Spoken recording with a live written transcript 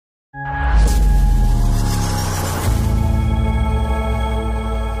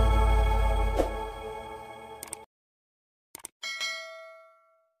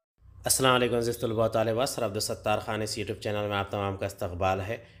अस्सलाम वालेकुम सर अब्दुल सत्तार खान इस यूट्यूब चैनल में आप तमाम का इस्तकबाल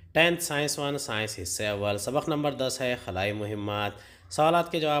है। 10th साइंस 1 साइंस हिस्से अव्वल सबक नंबर 10 है खलाई मुहिमात।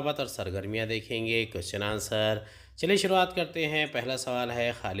 सवालात के जवाब और सरगर्मियाँ देखेंगे, क्वेश्चन आंसर। चलिए शुरुआत करते हैं। पहला सवाल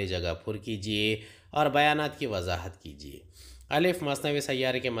है, खाली जगह पुर कीजिए और बयानात की वजाहत कीजिए। अलिफ, मसनवी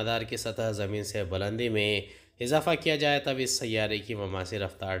सैयारे के मदार की सतह ज़मीन से बुलंदी में इजाफ़ा किया जाए तब इस सैयारे की ममासी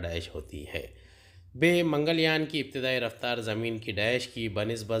रफ्तार डैश होती है। बे, मंगलयान की इब्तदाई रफ्तार ज़मीन की डैश की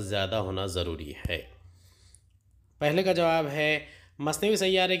बनिस्बत ज़्यादा होना ज़रूरी है। पहले का जवाब है, मसनवी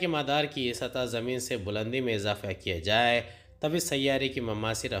सैयारे के मदार की सतह ज़मीन से बुलंदी में इजाफ़ा किया जाए तब इस सैयारे की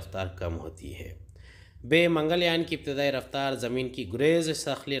ममासी रफ्तार कम होती है। बे, मंगलयान की इब्तदाई रफ्तार ज़मीन की गुरेज़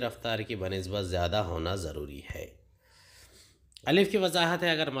ثقلی रफ्तार की बनिस्बत ज़्यादा होना ज़रूरी है। अलिफ की वजाहत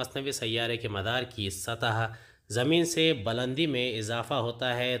है, अगर मसनवी सैयारे के मदार की सतह ज़मीन से बुलंदी में इजाफ़ा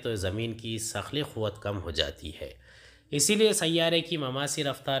होता है तो ज़मीन की ثقلی क़ुव्वत कम हो जाती है, इसीलिए सैयारे की ममासी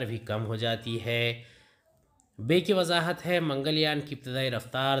रफ्तार भी कम हो जाती है। बे की वजाहत है, मंगलयान की इब्तदाई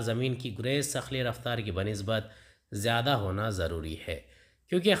रफ्तार ज़मीन की गुरेज़ ثقلی रफ्तार की बनिस्बत ज़्यादा होना ज़रूरी है,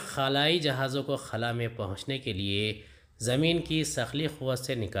 क्योंकि खलाई जहाज़ों को खला में पहुँचने के लिए ज़मीन की ثقلی क़ुव्वत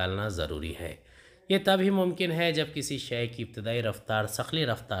से निकालना ज़रूरी है। ये तब ही मुमकिन है जब किसी शय की इब्तदाई रफ्तार ثقلی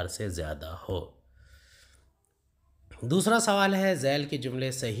रफ्तार से ज़्यादा हो। दूसरा सवाल है, ज़ैल के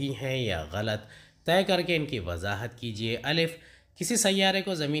जुमले सही हैं या गलत, तय करके इनकी वजाहत कीजिए। अलिफ, किसी सैयारे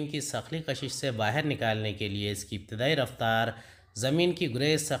को ज़मीन की ثقلی कशिश से बाहर निकालने के लिए इसकी इब्तदाई रफ्तार ज़मीन की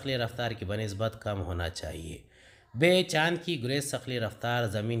गुरेज़ ثقلی रफ्तार की बनिस्बत कम होना चाहिए। बे, चाँद की गुरेज़ ثقلی रफ्तार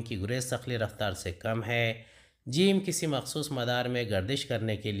ज़मीन की गुरेज़ ثقلی रफ्तार से कम है। जीम, किसी मखसूस मदार में गर्दिश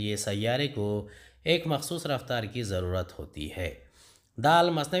करने के लिए सैयारे को एक मखसूस रफ्तार की ज़रूरत होती है। दाल,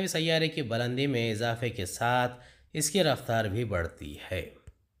 मसनवी सैयारे की बुलंदी में इजाफे के साथ इसकी रफ्तार भी बढ़ती है।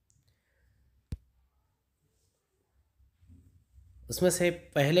 उसमें से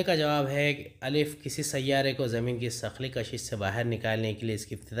पहले का जवाब है अलिफ, किसी सैयारे को ज़मीन की ثقلی कशिश से बाहर निकालने के लिए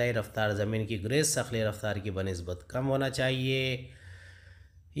इसकी इब्तदाई रफ्तार ज़मीन की गुरेज़ ثقلی रफ्तार की बनिस्बत कम होना चाहिए।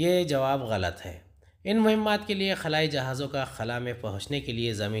 ये जवाब गलत है। इन मुहिमात के लिए खलाई जहाज़ों का खला में पहुँचने के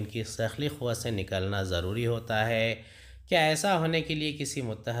लिए ज़मीन की ثقلی क़ुव्वत से निकलना ज़रूरी होता है। क्या ऐसा होने के लिए किसी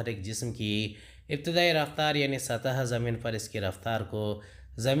मुतहरिक जिस्म की इब्तदाई रफ्तार यानी सतह ज़मीन पर इसकी रफ्तार को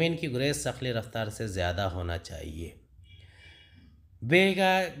ज़मीन की गुरेज़ ثقلی रफ्तार से ज़्यादा होना चाहिए। बे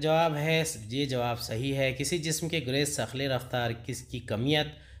का जवाब है, ये जवाब सही है। किसी जिस्म के गुरेज़ ثقلی रफ्तार किसकी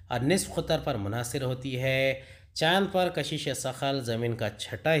कमियत और निस्फ़ ख़तर पर मुनासिर होती है। चाँद पर कशिश सखल ज़मीन का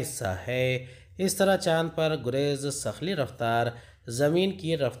छठा हिस्सा है, इस तरह चाँद पर गुरेज़ ثقلی रफ्तार ज़मीन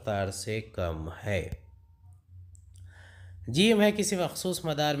की रफ्तार से कम है। जीम है, किसी मखसूस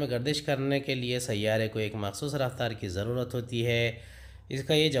मदार में गर्दिश करने के लिए सैयारे को एक मखसूस रफ्तार की ज़रूरत होती है।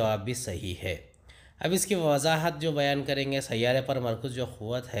 इसका ये जवाब भी सही है। अब इसकी वजाहत जो बयान करेंगे, सैयारे पर मरकूज़ जो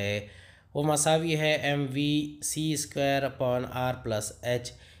क़ुव्वत है वो मसावी है mv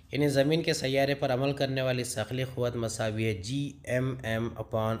c²/r+h, यानी ज़मीन के सैयारे पर अमल करने वाली ثقلی क़ुव्वत मसावी है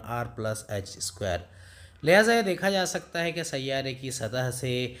gmm/r+h²। लिहाजा ये देखा जा सकता है कि सैयारे की सतह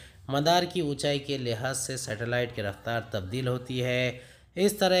से मदार की ऊंचाई के लिहाज से सैटेलाइट की रफ्तार तब्दील होती है।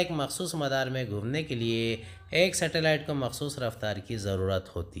 इस तरह एक मखसूस मदार में घूमने के लिए एक सैटेलाइट को मखसूस रफ्तार की ज़रूरत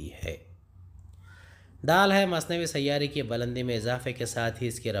होती है। दाल है, मसनवी सैयारे की बुलंदी में इजाफे के साथ ही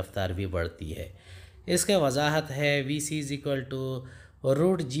इसकी रफ्तार भी बढ़ती है। इसके वजाहत है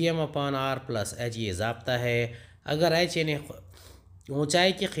vc=√gm/r+h। ये ज़ाब्ता है, अगर h यानी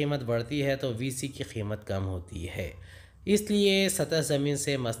ऊंचाई की कीमत बढ़ती है तो vc की कीमत कम होती है, इसलिए सतह ज़मीन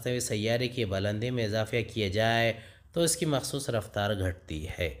से मसनवी सैयारे की बुलंदी में इजाफा किया जाए तो इसकी मखसूस रफ्तार घटती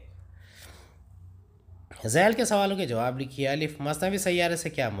है। ज़ैल के सवालों के जवाब लिखिए। अलिफ, मसनवी सैयारे से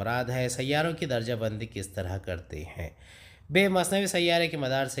क्या मुराद है, सैयारों की दर्जा बंदी किस तरह करते हैं। बे, मसनवी सैयारे के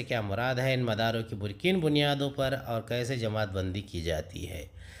मदार से क्या मुराद है, इन मदारों की किन बुनियादों पर और कैसे जमात बंदी की जाती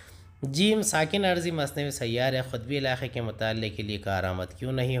है। जीम, साकिन अर्ज़ी मसनवी सैयारे ख़ुतबी इलाक़े के मुताले के लिए कारआमद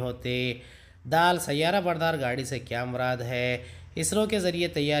क्यों नहीं होते। दाल, सैयारा बरदार गाड़ी से क्या मुराद है, इसरो के ज़रिए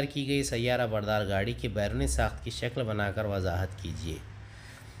तैयार की गई सैयारा बरदार गाड़ी की बैरूनी साख्त की शक्ल बनाकर वजाहत कीजिए।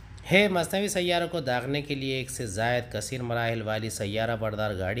 है, मसनवी सैयारों को दागने के लिए एक से ज़ायद कसीर मराहिल वाली सैयारा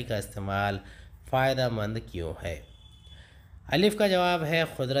बरदार गाड़ी का इस्तेमाल फ़ायदेमंद क्यों है। अलिफ का जवाब है,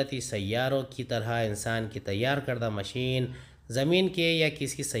 कुदरती सैयारों की तरह इंसान की तैयार करदा मशीन ज़मीन के या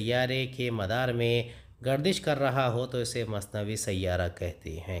किसी सैयारे के मदार में गर्दिश कर रहा हो तो इसे मसनवी सैयारा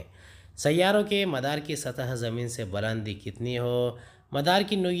कहते हैं। सैयारों के मदार की सतह ज़मीन से बुलंदी कितनी हो, मदार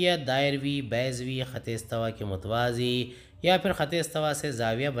की नोयत दायरवी, बैज़वी, ख़त इस्तवा के मुतवाज़ी या फिर ख़त इस्तवा से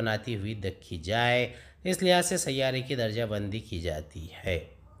ज़ाविया बनाती हुई देखी जाए, इस लिहाज से सैयारे की दर्जा बंदी की जाती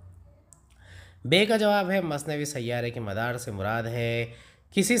है। बे का जवाब है, मसनवी सैयारे के मदार से मुराद है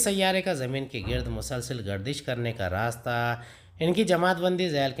किसी सैयारे का ज़मीन के गिर्द मुसलसल गर्दिश करने का रास्ता इनकी जमातबंदी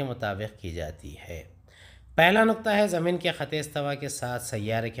झैल के मुताबिक की जाती है। पहला नुक्ता है ज़मीन के ख़त इस्तवा के साथ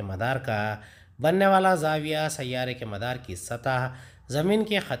सैयारे के मदार का बनने वाला ज़ाविया सैयारे के मदार की सतह ज़मीन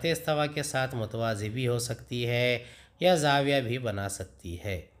के ख़त इस्तवा के साथ मुतवाज़ी भी हो सकती है या ज़ाविया भी बना सकती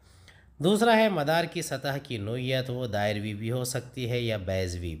है। दूसरा है मदार की सतह की नोयत, वो दायरवी भी हो सकती है या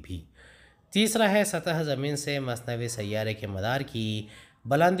बैज़वी भी। तीसरा है सतह ज़मीन से मसनवी सैयारे के मदार की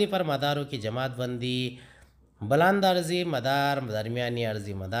बुलंदी पर मदारों की जमातबंदी बुलंद अर्ज़ी मदार, दरमियानी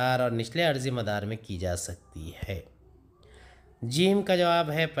अर्ज़ी मदार और निचले अर्ज़ी मदार में की जा सकती है। जीम का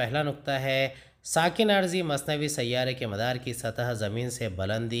जवाब है पहला नुक्ता है साकिन अर्ज़ी मसनवी सैयारे के मदार की सतह ज़मीन से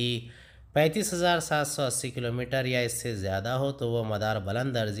बुलंदी 35,780 किलोमीटर या इससे ज़्यादा हो तो वह मदार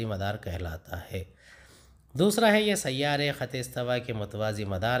बुलंद अर्ज़ी मदार कहलाता है। दूसरा है ये सैयारे ख़त इस्तवा के मुतवाज़ी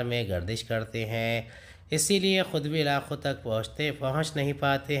मदार में गर्दिश करते हैं, इसीलिए ख़ुतबी इलाक़ों तक पहुँच नहीं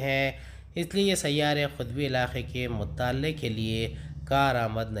पाते हैं, इसलिए ये सैयारे ख़ुतबी इलाक़े के मुताले के लिए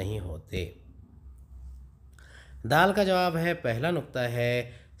कारआमद नहीं होते। दाल का जवाब है पहला नुक्ता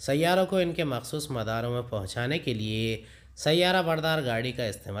है सैयारों को इनके मखसूस मदारों में पहुँचाने के लिए सैयारा बरदार गाड़ी का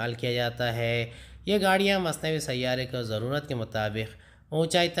इस्तेमाल किया जाता है। ये गाड़ियाँ मसनवी सैयारे को ज़रूरत के मुताबिक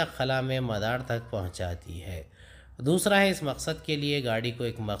ऊंचाई तक खला में मदार तक पहुंचाती है। दूसरा है इस मकसद के लिए गाड़ी को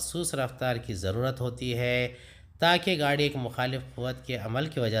एक मखसूस रफ्तार की ज़रूरत होती है ताकि गाड़ी एक मुखालिफ क़ुव्वत के अमल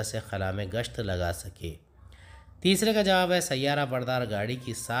की वजह से खला में गश्त लगा सके। तीसरे का जवाब है सैयारा बरदार गाड़ी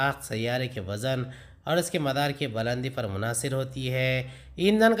की साख्त सैयारे के वज़न और इसके मदार की बुलंदी पर मुनासिर होती है।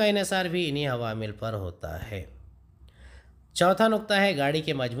 ईंधन का इन्हिसार भी इन्हीं अवामिल पर होता है। चौथा नुक्ता है गाड़ी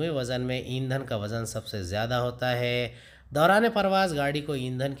के मजमूई वज़न में ईंधन का वज़न सबसे ज़्यादा होता है। दौरान परवाज़ गाड़ी को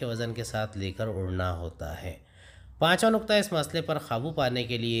ईंधन के वज़न के साथ लेकर उड़ना होता है। पाँचवा नुक्ता इस मसले पर काबू पाने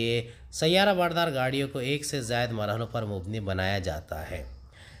के लिए सैयारा बरदार गाड़ियों को एक से ज़ायद मरहलों पर मुबनी बनाया जाता है,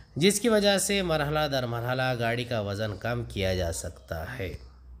 जिसकी वजह से मरहला दर मरहला गाड़ी का वज़न कम किया जा सकता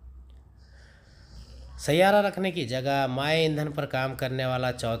है। सैयारा रखने की जगह माए ईंधन पर काम करने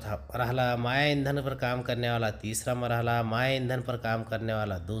वाला चौथा मरहला, माए ईंधन पर काम करने वाला तीसरा मरहला, माए ईंधन पर काम करने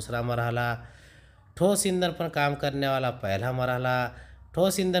वाला दूसरा मरहला, ठोस ईंधन पर काम करने वाला पहला मरहला,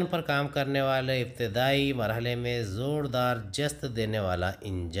 ठोस ईंधन पर काम करने वाले इब्तदाई मरहले में ज़ोरदार जस्त देने वाला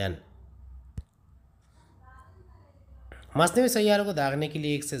इंजन। मसनवी सैयारों को दागने के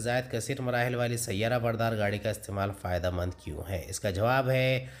लिए एक से ज़ायद कसीर मराहिल वाली सैयारा बरदार गाड़ी का इस्तेमाल फ़ायदेमंद क्यों है? इसका जवाब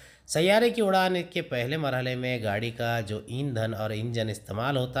है सैयारे की उड़ान के पहले मरहले में गाड़ी का जो ईंधन और इंजन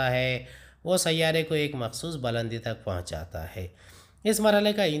इस्तेमाल होता है वो सैयारे को एक मखसूस बुलंदी तक पहुंचाता है। इस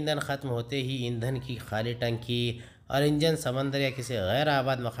मरहले का ईंधन ख़त्म होते ही ईंधन की खाली टंकी और इंजन समंदर या किसी गैर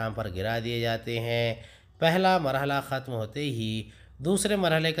आबाद मकाम पर गिरा दिए जाते हैं। पहला मरहला ख़त्म होते ही दूसरे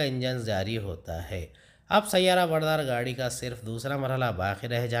मरहले का इंजन जारी होता है। अब सैयारा बरदार गाड़ी का सिर्फ दूसरा मरहला बाकी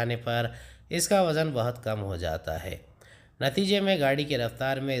रह जाने पर इसका वज़न बहुत कम हो जाता है। नतीजे में गाड़ी की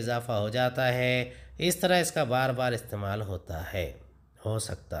रफ्तार में इजाफा हो जाता है। इस तरह इसका बार बार इस्तेमाल हो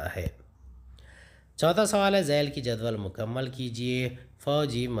सकता है। चौथा सवाल है झैल की जदवल मुकम्मल कीजिए।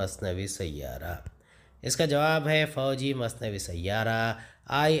 फ़ौजी मसनवी सैयारा। इसका जवाब है फ़ौजी मसनवी सैयारा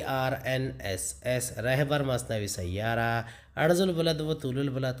IRNSS रहबर मसनवी सैयारा अर्ज़ुल बुलद व तूलुल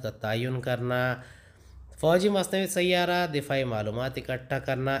बुलद का तयन करना, फ़ौजी मसनवी सैयारा दिफाई मालूमात इकट्ठा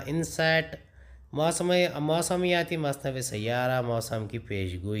करना, इनसैट मौसमियाती मसनवी सैयारा मौसम की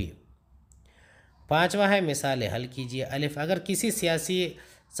पेशगोई। पाँचवा है मिसाल हल कीजिए। अलिफ अगर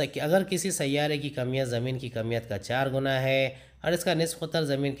किसी सैयारे की कमियत ज़मीन की कमियत का 4 गुना है और इसका निस्फ़ क़तर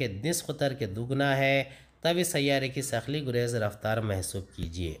ज़मीन के निस्फ़ क़तर के दुगना है तब इस सैयारे की ثقلی गुरेज़ रफ्तार महसूब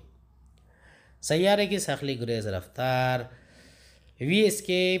कीजिए। सैयारे की ثقلی गुरेज़ रफ्तार वी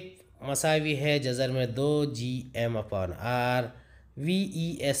एस्केप मसावी है जज़र में 2gm/r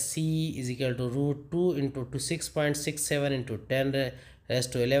VESC = √2 × 6.67 ×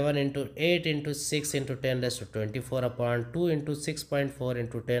 10⁻11 × 8 × 6 × 10⁻24/2 × 6.4 ×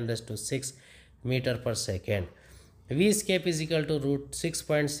 10⁻6 मीटर पर second. V escape =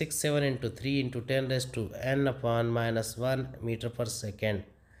 √6.67 × 3 × 10⁻n/-1 metre पर सेकेंड।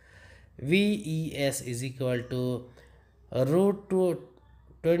 VES =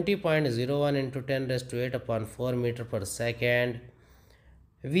 √20.01 × 10⁻8/4 मीटर पर सेकेंड।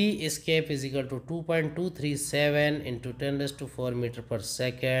 V escape = 2.237 × 10⁻4 मीटर पर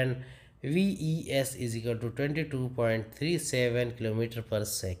सेकेंड। VES = 22.37 किलोमीटर पर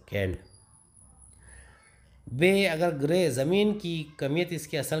सेकेंड। बे अगर ग्रे ज़मीन की कमियत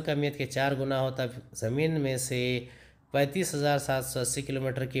इसकी असल कमियत के 4 गुना हो तब ज़मीन में से 35,780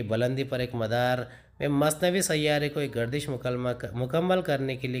 किलोमीटर की बुलंदी पर एक मदार में मसनवी सैयारे को एक गर्दिश मुकम्मल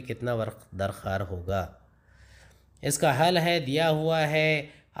करने के लिए कितना वक्त दरकार होगा? इसका हल है, दिया हुआ है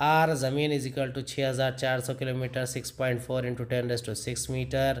आर ज़मीन is equal to 6400 kilometre 6.4 into 10⁶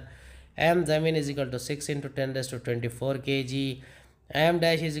 metre, M ज़मीन is equal to 6 into 10⁻24 kg, M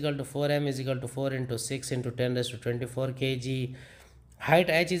dash is equal to 4m is equal to 4 into 6 into 10⁻24 kg, height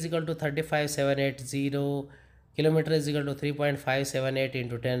h is equal to 35780 kilometre is equal to 3.578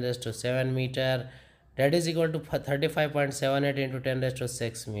 into 10⁻7 metre, date is equal to 35.78 into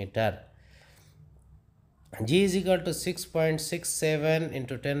 10⁻6 metre, g is equal to 6.67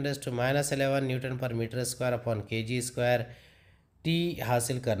 into 10⁻11 Newton पर metre square upon kg square, t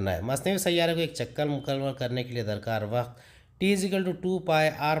हासिल करना है। मसनवी सैयारे को एक चक्कर मुकम्मल करने के लिए दरकार वक्त t is equal to 2 pi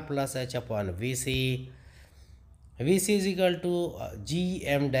r plus h upon we C, we C is equal to G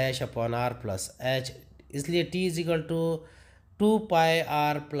M dash upon r plus h, इसलिए t is equal to 2 pi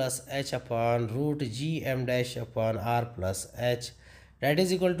r plus h upon root G M dash upon r plus h, that is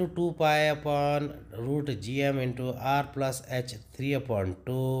equal to 2 pi upon root gm into r plus h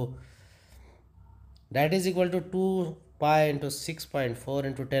 3/2, that is equal to 2 pi into 6.4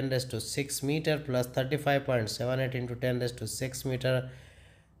 into 10⁻6 meter plus 35.78 into 10⁻6 meter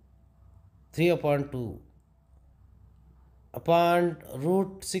 3/2 upon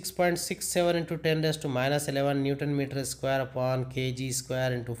root 6.67 into 10⁻11 Newton meter square upon kg square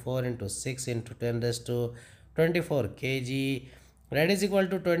into 4 into 6 into 10⁻24 kg, that is equal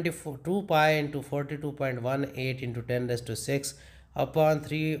to 2 pi into 42.18 into 10⁻6 upon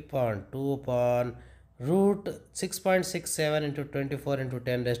 3/2 upon root 6.67 into 24 into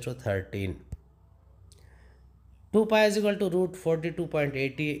 10⁻13. 2 pi is equal to root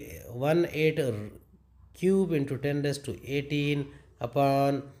 42.18 cube into 10⁻18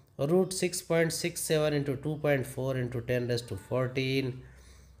 upon root 6.67 into 2.4 into 10⁻14,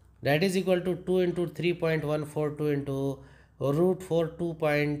 that is equal to 2 into 3.142 into root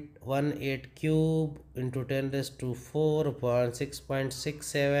 42.18 cube into 10⁻4 upon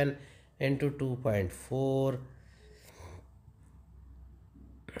 6.67 into 2.4,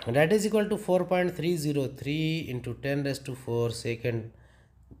 that is equal to 4.303 into 10⁻4 second,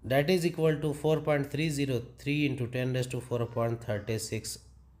 that is equal to 4.303 into 10⁻4 upon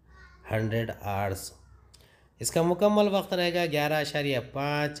 3600 hours। इसका मुकम्मल वक्त रहेगा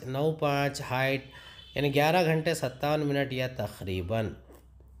 11.595, height यानी 11 घंटे 57 minute या तकरीबन।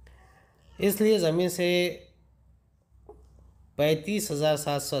 इसलिए ज़मीन से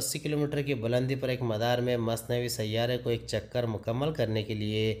 35,780 किलोमीटर की बुलंदी पर एक मदार में मसनवी सैयारे को एक चक्कर मुकम्मल करने के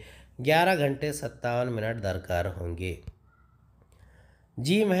लिए 11 घंटे 57 मिनट दरकार होंगे।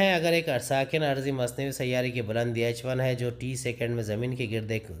 जीम है, अगर एक साकिन अर्जी मसनवी सैयारे की बुलंदी h1 है जो t सेकंड में ज़मीन के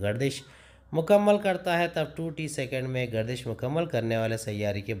गिर्द एक गर्दिश मुकम्मल करता है, तब 2t सेकंड में गर्दिश मुकम्मल करने वाले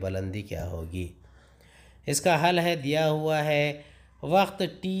सैयारे की बुलंदी क्या होगी। इसका हल है, दिया हुआ है वक्त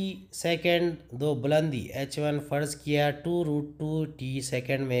t सेकंड, दो बुलंदी h1 फ़र्ज़ किया 2√2t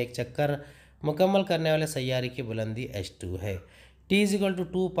सेकंड में एक चक्कर मुकम्मल करने वाले सैयारे की बुलंदी h2 है। t is equal to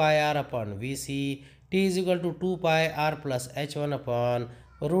 2 pi r upon we C, t is equal to 2 pi r plus h1 upon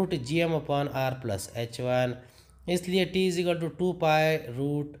root gm upon r plus h1, इसलिए t is equal to 2 pi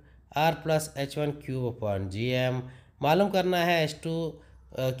root r plus h1 cube upon gm। मालूम करना है h2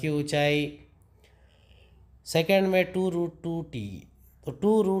 की ऊंचाई second में 2√2t, तो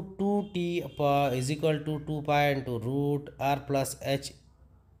 2√2t is equal to 2 pi into root r plus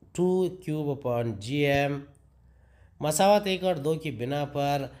h2 cube upon gm। मसावत 1 और 2 की बिना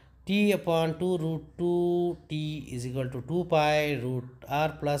पर t upon 2√2t is equal to 2 pi root r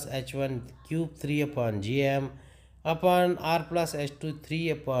plus h1 cube 3 upon gm upon r plus h2 3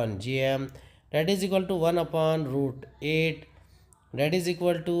 upon gm, date is equal to 1 upon root 8, date is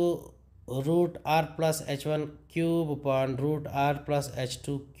equal to root r plus h1 cube upon root r plus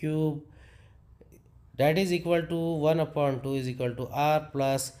h2 cube, date is equal to 1 upon 2 is equal to r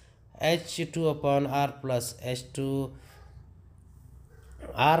plus h2 upon r plus h2,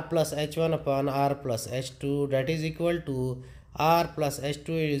 r plus h1 upon r plus h2, date is equal to r plus h2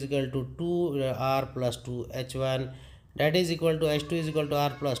 is equal to 2r plus 2h1, date is equal to h2 is equal to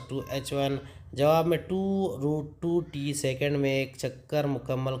r plus 2h1। जवाब में 2√2t second में एक चक्कर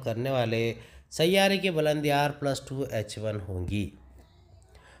मुकम्मल करने वाले सैयारे की बुलंदी r प्लस 2h1 होंगी।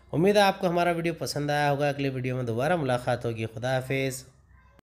 उम्मीद है आपको हमारा वीडियो पसंद आया होगा। अगले वीडियो में दोबारा मुलाकात होगी। खुदा हाफिज़।